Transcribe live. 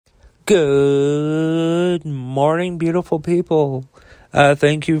Good morning, beautiful people.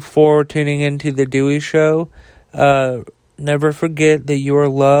 Thank you for tuning into the Dewey Show. Never forget that you are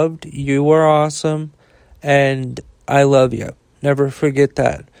loved, you are awesome, and I love you. Never forget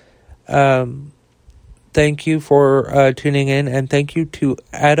that. Thank you for tuning in, and thank you to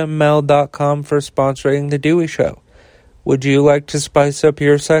AdamMel.com for sponsoring the Dewey Show. Would you like to spice up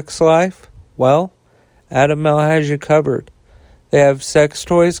your sex life? Well, Adam Mel has you covered. They have sex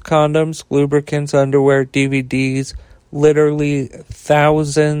toys, condoms, lubricants, underwear, DVDs, literally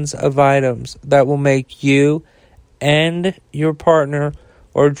thousands of items that will make you and your partner,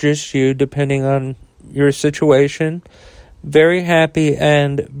 or just you, depending on your situation, very happy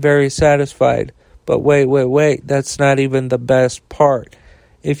and very satisfied. But wait, that's not even the best part.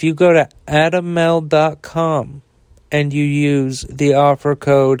 If you go to AdamMel.com and you use the offer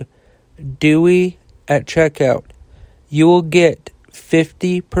code DEWEY at checkout, you will get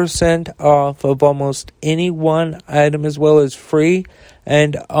 50% off of almost any one item, as well as free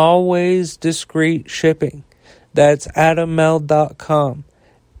and always discreet shipping. That's AdamMel.com,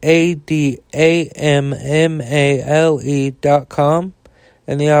 ADAMMALE.com,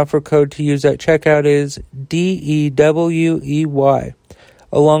 and the offer code to use at checkout is DEWEY.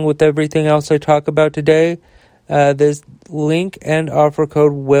 Along with everything else I talk about today, this link and offer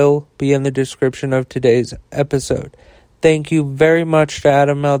code will be in the description of today's episode. Thank you very much to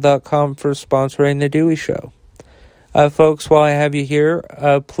AdamMel.com for sponsoring The Dewey Show. Folks, while I have you here,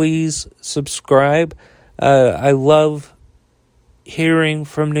 please subscribe. I love hearing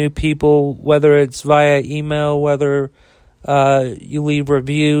from new people, whether it's via email, whether you leave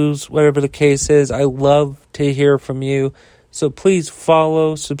reviews, whatever the case is. I love to hear from you. So please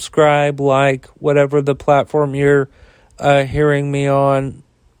follow, subscribe, like, whatever the platform you're hearing me on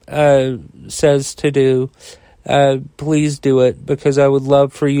says to do. Please do it, because I would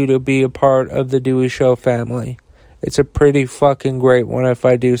love for you to be a part of the Dewey Show family. It's a pretty fucking great one, if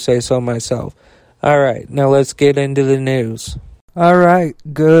I do say so myself. Alright, now let's get into the news. Alright,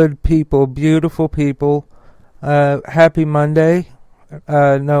 good people, beautiful people. Happy Monday.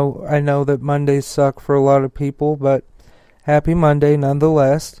 No, I know that Mondays suck for a lot of people, but happy Monday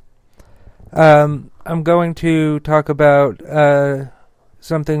nonetheless. I'm going to talk about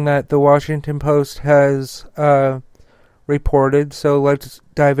something that the Washington Post has reported, so let's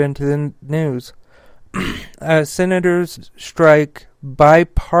dive into the news. Senators strike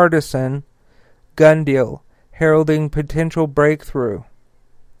bipartisan gun deal, heralding potential breakthrough.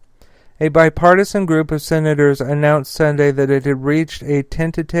 A bipartisan group of senators announced Sunday that it had reached a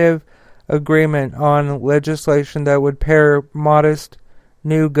tentative agreement on legislation that would pair modest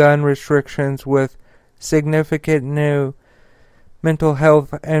new gun restrictions with significant new mental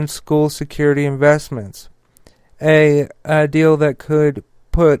health and school security investments. A deal that could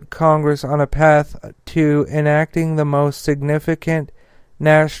put Congress on a path to enacting the most significant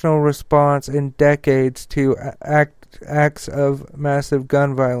national response in decades to acts of massive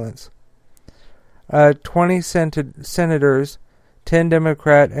gun violence. 20 senators, 10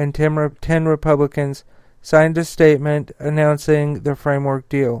 Democrat and 10 Republicans signed a statement announcing the framework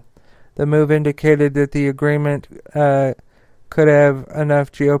deal. The move indicated that the agreement could have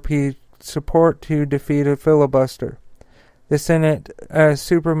enough GOP support to defeat a filibuster. The Senate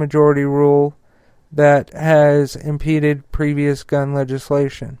supermajority rule that has impeded previous gun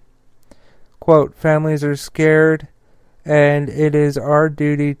legislation. Quote, families are scared, and it is our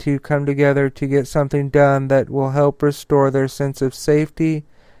duty to come together to get something done that will help restore their sense of safety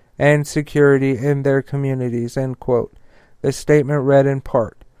and security in their communities, end quote. The statement read in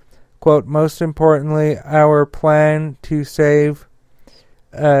part. Quote, most importantly, our plan to save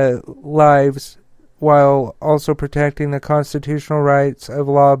lives while also protecting the constitutional rights of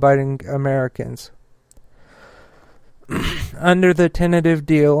law-abiding Americans. Under the tentative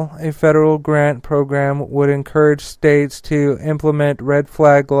deal, a federal grant program would encourage states to implement red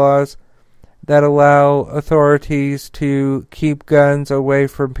flag laws that allow authorities to keep guns away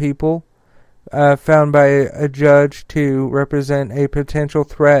from people found by a judge to represent a potential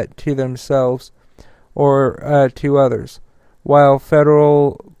threat to themselves or to others, while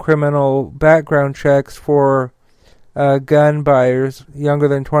federal criminal background checks for gun buyers younger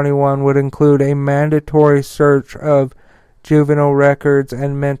than 21 would include a mandatory search of juvenile records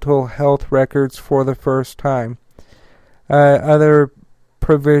and mental health records for the first time. Other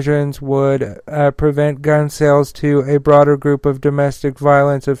provisions would prevent gun sales to a broader group of domestic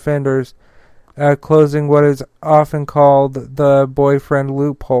violence offenders, closing what is often called the boyfriend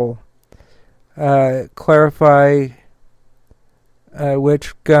loophole. Clarify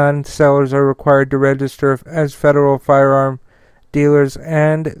which gun sellers are required to register as federal firearm dealers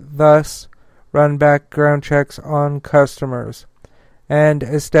and thus run background checks on customers, and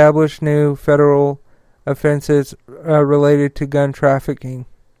establish new federal offenses related to gun trafficking.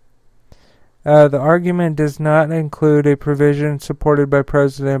 The argument does not include a provision supported by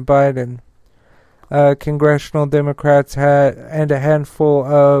President Biden. Congressional Democrats and a handful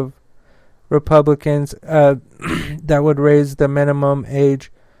of Republicans that would raise the minimum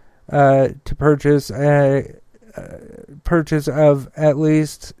age to purchase of at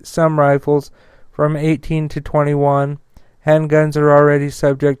least some rifles from 18 to 21. Handguns are already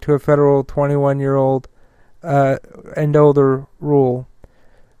subject to a federal 21-year-old and older rule.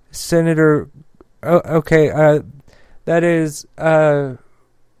 Senator, that is the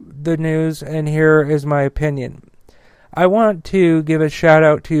news, and here is my opinion. I want to give a shout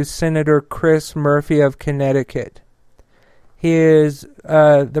out to Senator Chris Murphy of Connecticut. He is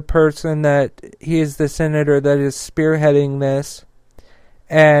the senator that is spearheading this,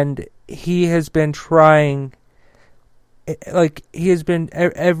 and he has been trying, every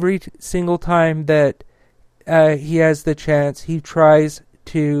single time that he has the chance, he has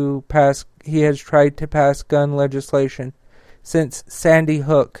tried to pass gun legislation since Sandy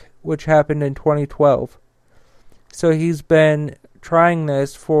Hook, which happened in 2012. So he's been trying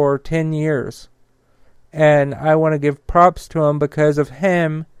this for 10 years. And I want to give props to him because of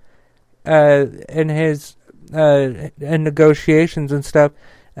him and his and negotiations and stuff.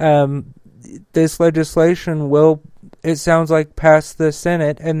 This legislation will, it sounds like, pass the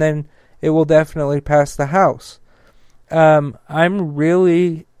Senate, and then it will definitely pass the House. I'm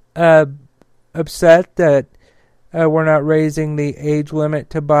really upset that we're not raising the age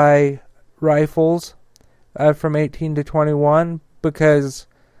limit to buy rifles from 18 to 21, because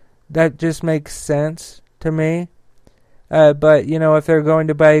that just makes sense to me. But, if they're going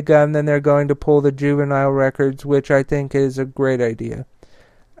to buy a gun, then they're going to pull the juvenile records, which I think is a great idea.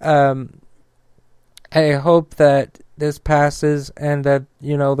 I hope that this passes and that,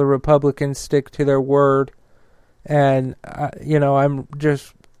 the Republicans stick to their word. And, I'm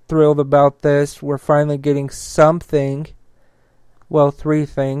just thrilled about this. We're finally getting something. Well, 3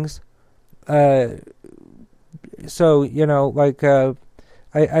 things. So,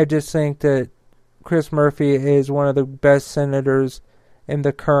 I just think that Chris Murphy is one of the best senators in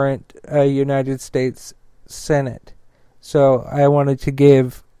the current United States Senate. So I wanted to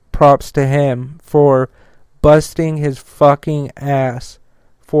give props to him for busting his fucking ass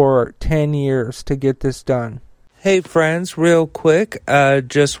for 10 years to get this done. Hey friends, real quick,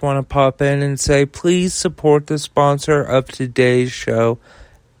 just want to pop in and say please support the sponsor of today's show,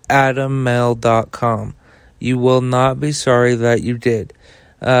 AdamMail.com. You will not be sorry that you did.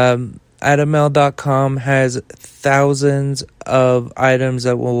 AdamMail.com has thousands of items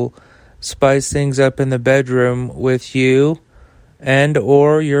that will spice things up in the bedroom with you and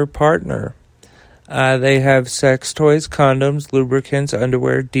or your partner. They have sex toys, condoms, lubricants,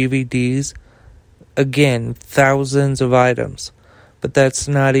 underwear, DVDs. Again, thousands of items. But that's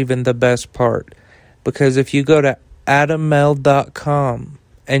not even the best part. Because if you go to AdamMail.com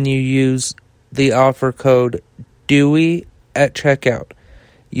and you use the offer code DEWEY at checkout,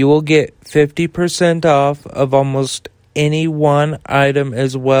 you will get 50% off of almost any one item,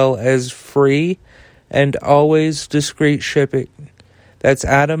 as well as free and always discreet shipping. That's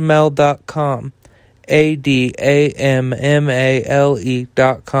AdamMail.com,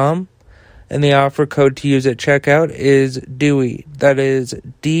 AdamMaile.com, and the offer code to use at checkout is DEWEY. That is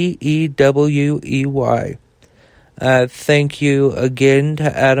DEWEY. Thank you again to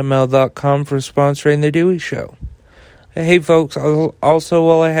AdamMail.com for sponsoring the Dewey Show. Hey folks, also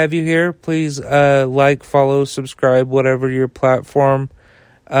while I have you here, please like, follow, subscribe, whatever your platform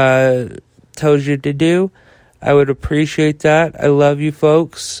tells you to do. I would appreciate that. I love you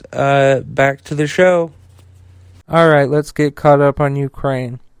folks. Back to the show. Alright, let's get caught up on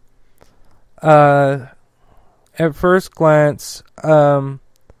Ukraine. At first glance, sorry,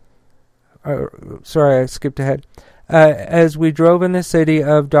 I skipped ahead. As we drove in the city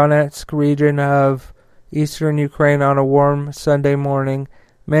of Donetsk region of eastern Ukraine on a warm Sunday morning,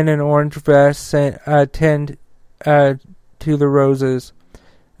 men in orange vests tend to the roses.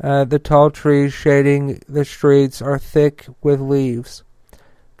 The tall trees shading the streets are thick with leaves.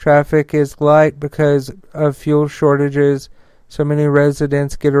 Traffic is light because of fuel shortages, so many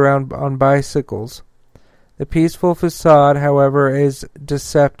residents get around on bicycles. The peaceful facade, however, is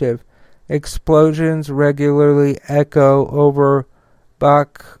deceptive. Explosions regularly echo over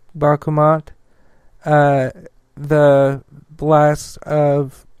Bakhmut. The blasts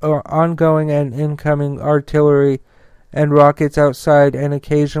of ongoing and incoming artillery and rockets outside and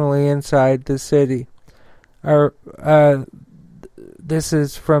occasionally inside the city are this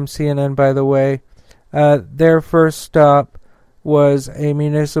is from CNN, by the way. Their first stop was a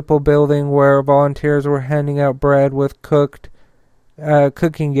municipal building where volunteers were handing out bread with cooking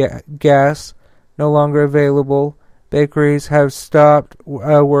gas, no longer available. Bakeries have stopped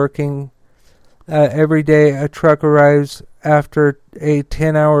working. Every day a truck arrives after a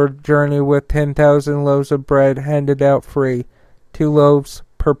 10-hour journey with 10,000 loaves of bread handed out free, 2 loaves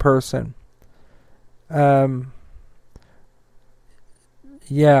per person. So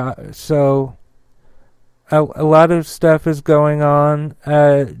a lot of stuff is going on.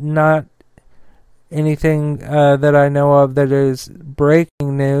 Not anything that I know of that is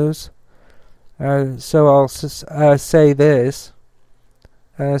breaking news. So I'll say this.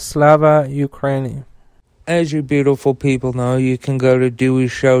 Slava Ukraini. As you beautiful people know, you can go to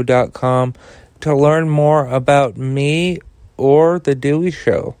DeweyShow.com to learn more about me or The Dewey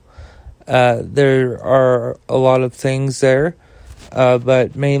Show. There are a lot of things there.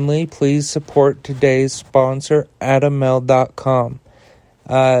 But mainly, please support today's sponsor, AdamMel.com.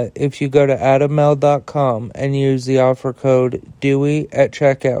 If you go to AdamMel.com and use the offer code Dewey at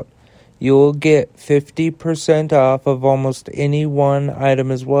checkout, you will get 50% off of almost any one item,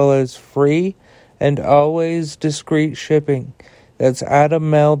 as well as free and always discreet shipping. That's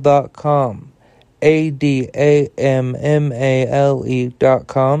AdamMel.com,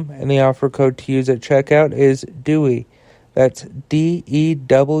 AdamMale.com, and the offer code to use at checkout is Dewey. That's DEWEY.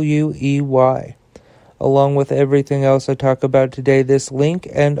 Along with everything else I talk about today, this link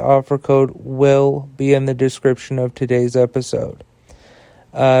and offer code will be in the description of today's episode.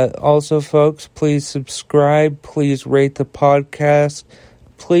 Also, folks, please subscribe. Please rate the podcast.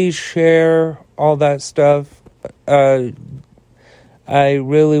 Please share all that stuff. I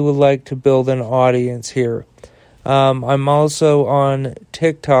really would like to build an audience here. I'm also on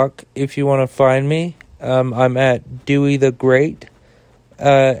TikTok if you want to find me. I'm at Dewey the Great.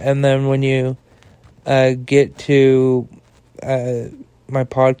 And then when you get to my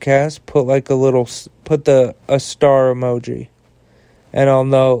podcast, put a star emoji. And I'll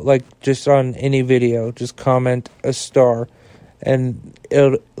know, just on any video, just comment a star. And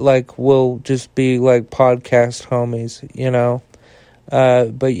we'll just be podcast homies,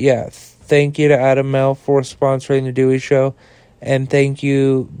 But yeah, thank you to Adam Mel for sponsoring The Dewey Show. And thank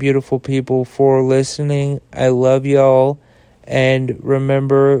you, beautiful people, for listening. I love y'all. And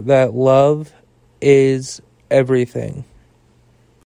remember that love is everything.